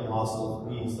said to your apostles,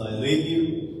 peace I leave you,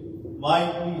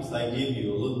 my peace I give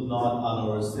you. Look not on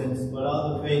our sins, but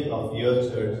on the faith of your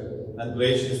church, and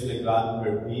graciously grant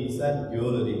her peace and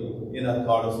unity in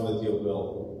accordance with your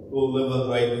will, who live and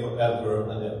reign forever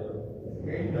and ever.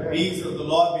 Amen. The peace of the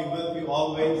Lord be with you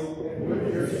always. And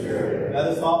with your spirit. Let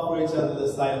us offer each other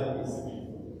the sign of peace.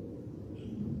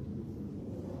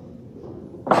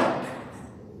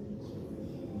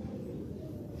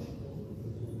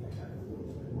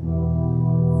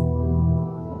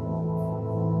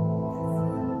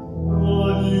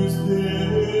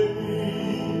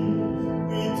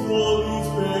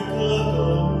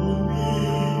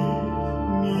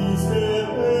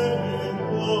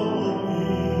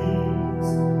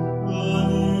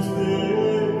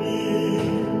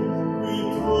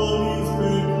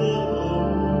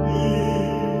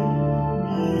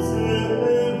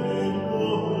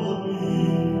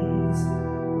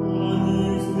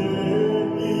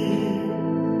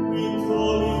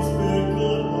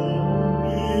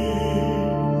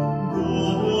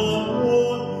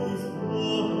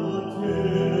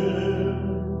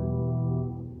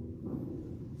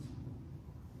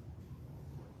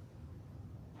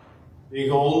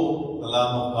 Behold the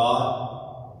Lamb of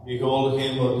God. Behold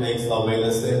him who takes away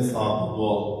the sins of the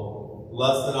world.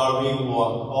 Blessed are we who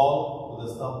are called to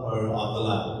the supper of the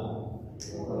Lamb.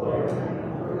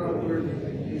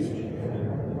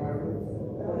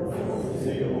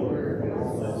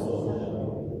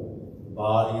 The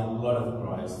body and blood of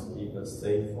Christ keep us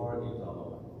safe for eternal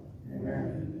life.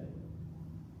 Amen.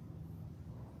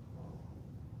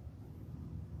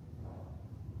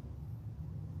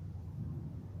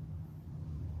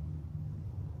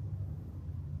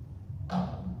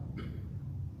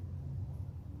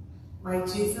 My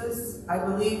Jesus, I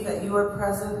believe that you are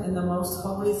present in the most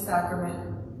holy sacrament.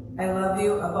 I love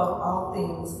you above all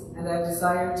things, and I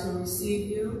desire to receive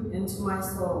you into my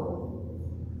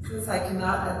soul. Since I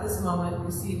cannot at this moment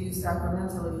receive you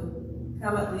sacramentally,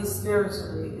 come at least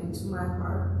spiritually into my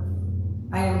heart.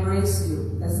 I embrace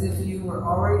you as if you were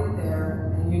already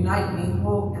there, and unite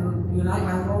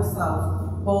my whole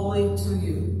self wholly to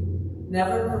you.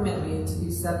 Never permit me to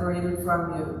be separated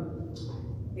from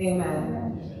you. Amen.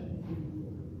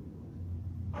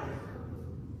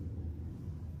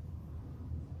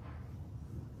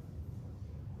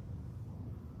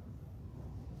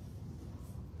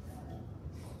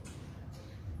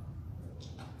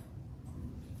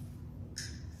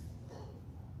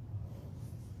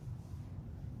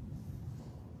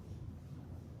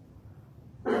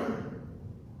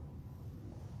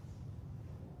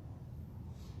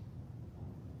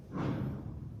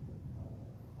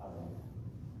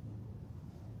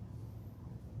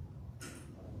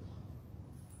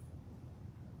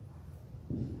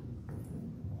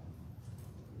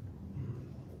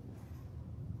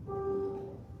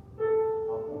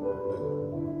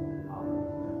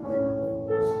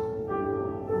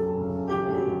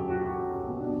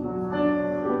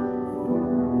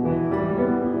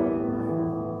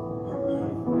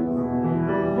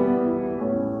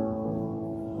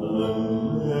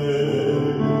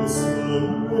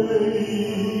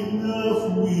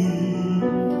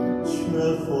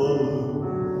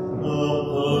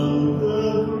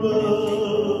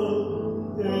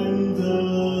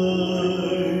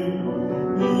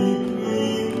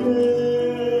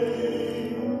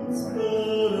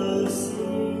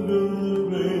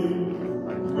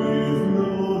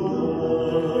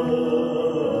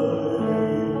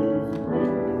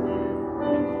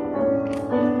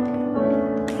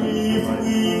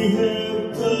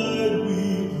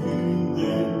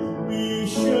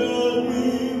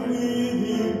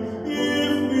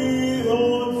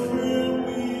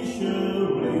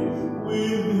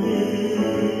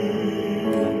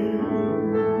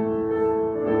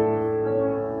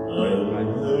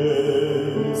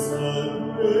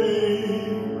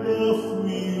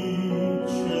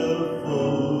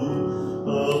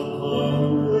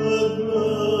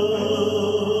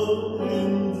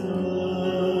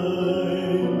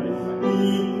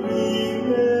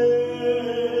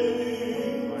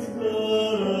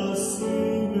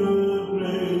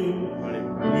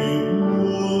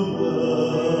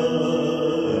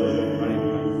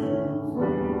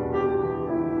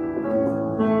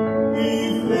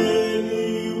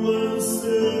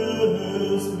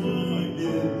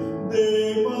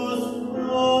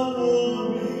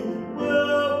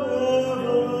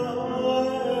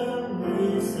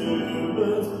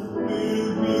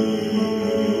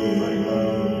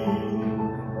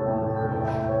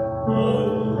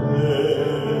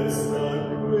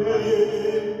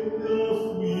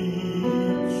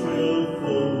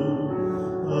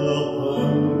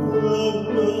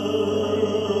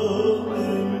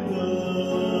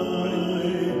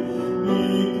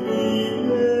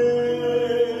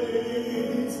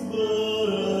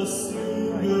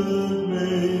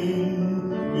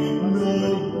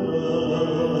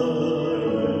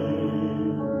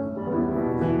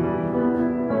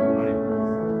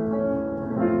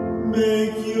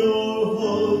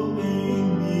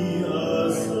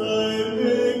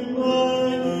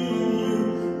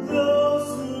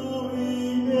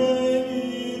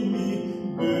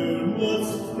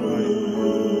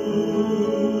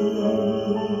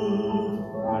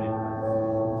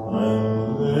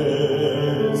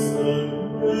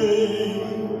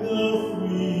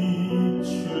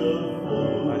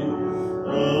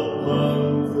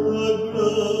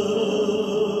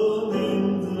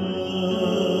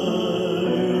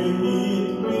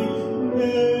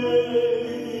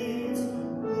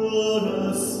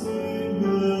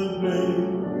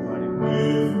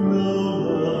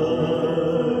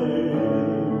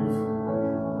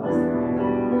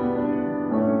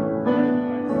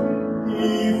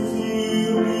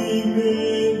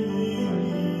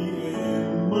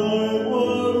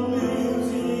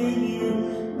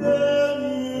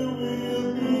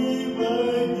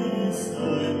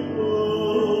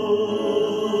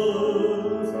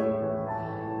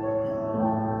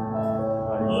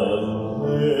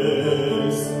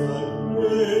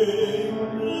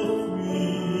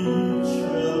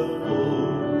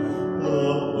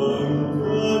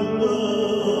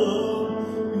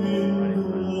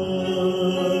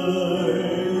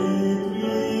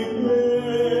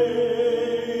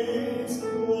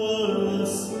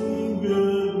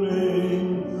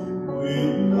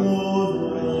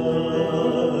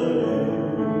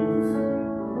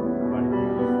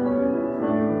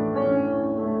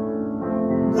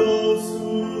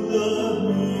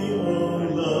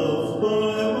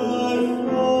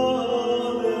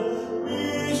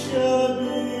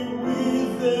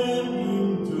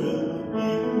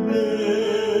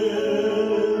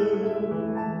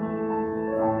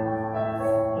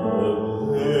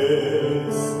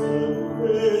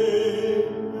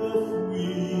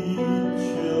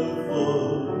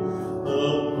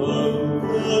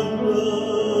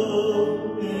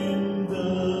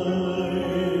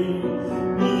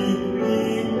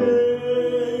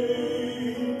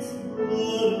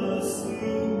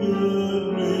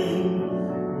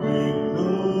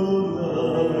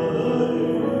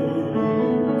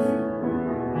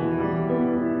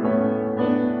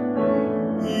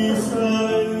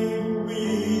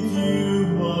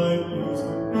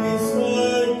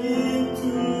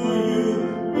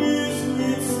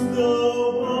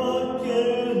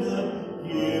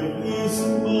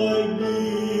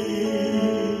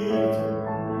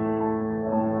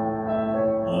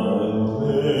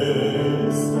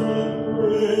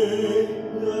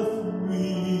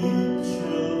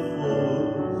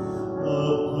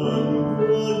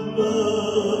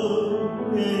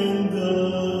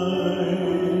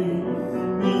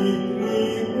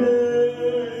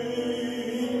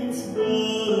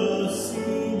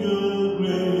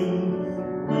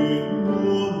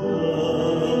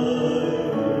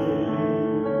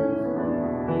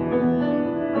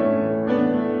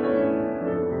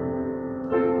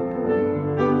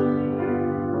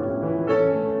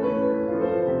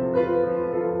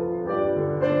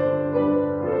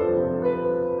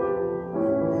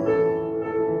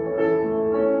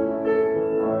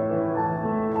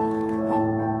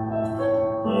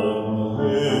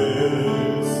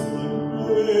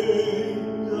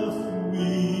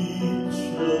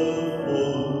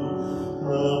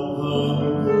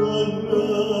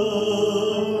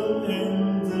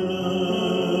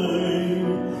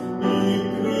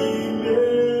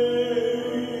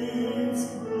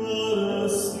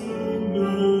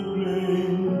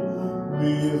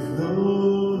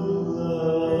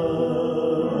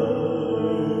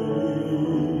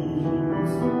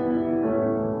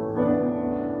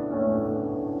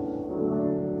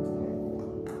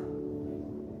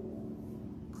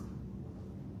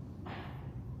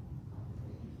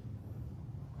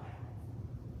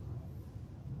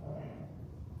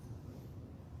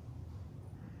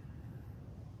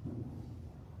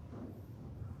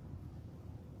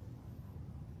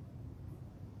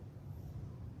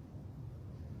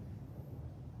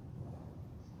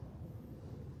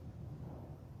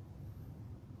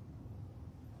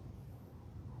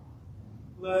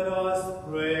 Let us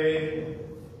pray.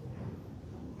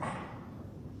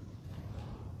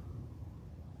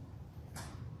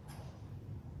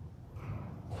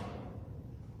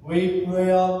 We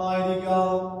pray, Almighty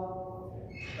God,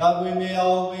 that we may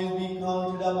always be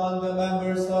counted among the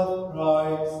members of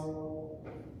Christ.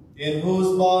 in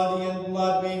whose body and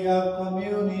blood we have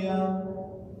communion,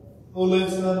 who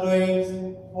lives and reigns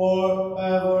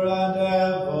forever and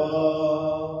ever.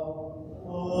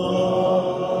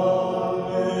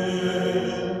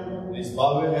 Amen. Please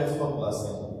bow your heads for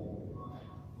blessing.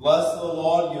 Bless, O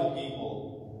Lord, your people.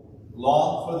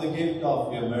 Long for the gift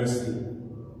of your mercy,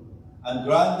 and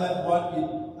grant that what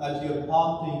at your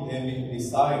prompting they may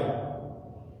desire,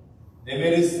 they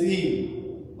may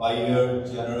receive by your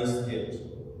generous gift,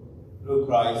 through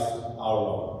Christ our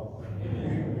Lord.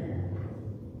 Amen.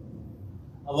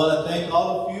 I want to thank all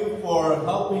of you for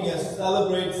helping us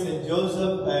celebrate St.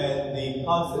 Joseph and the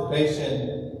consecration.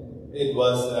 It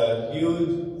was a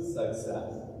huge success.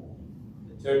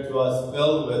 The church was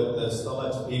filled with so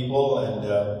much people, and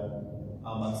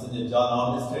Monsignor John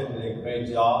Armistead did a great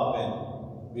job, and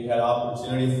we had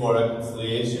opportunity for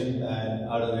reconciliation and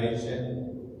adoration.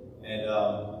 And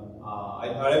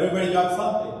I thought everybody got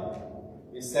something.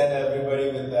 We sent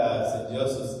everybody with St.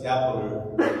 Joseph's scapular.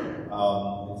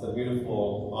 It's a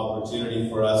beautiful opportunity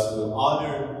for us to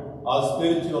honor our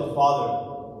spiritual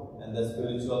father and the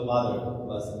spiritual mother,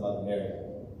 Blessed Mother Mary.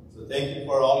 So thank you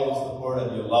for all your support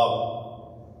and your love.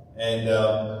 And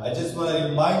I just want to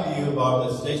remind you about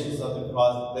the Stations of the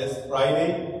Cross. This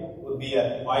Friday will be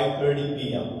at 5:30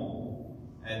 p.m.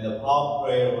 and the palm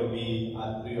prayer will be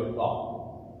at 3 o'clock.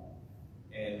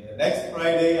 And the next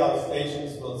Friday, our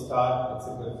stations will start. It's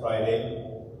a Good Friday.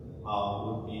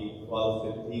 Will be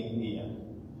 12:15 p.m.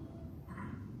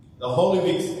 The Holy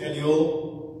Week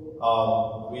schedule,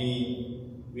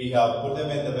 we have put them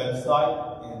in the website,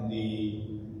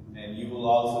 and you will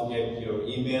also get your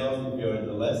emails if you're in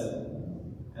the list,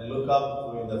 and look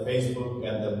up in the Facebook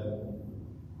and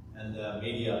the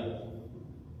media.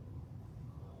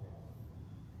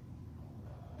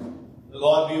 The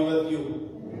Lord be with you.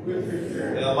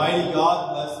 The Almighty God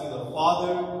bless you, the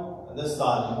Father, and the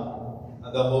Son,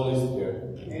 and the Holy Spirit.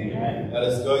 Amen. Let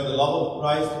us go in the love of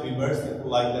Christ to be merciful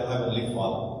like the Heavenly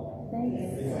Father. Thank you.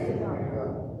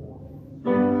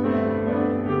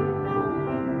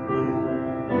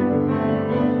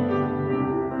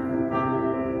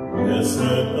 Blessed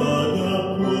are the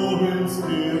poor in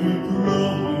spirit,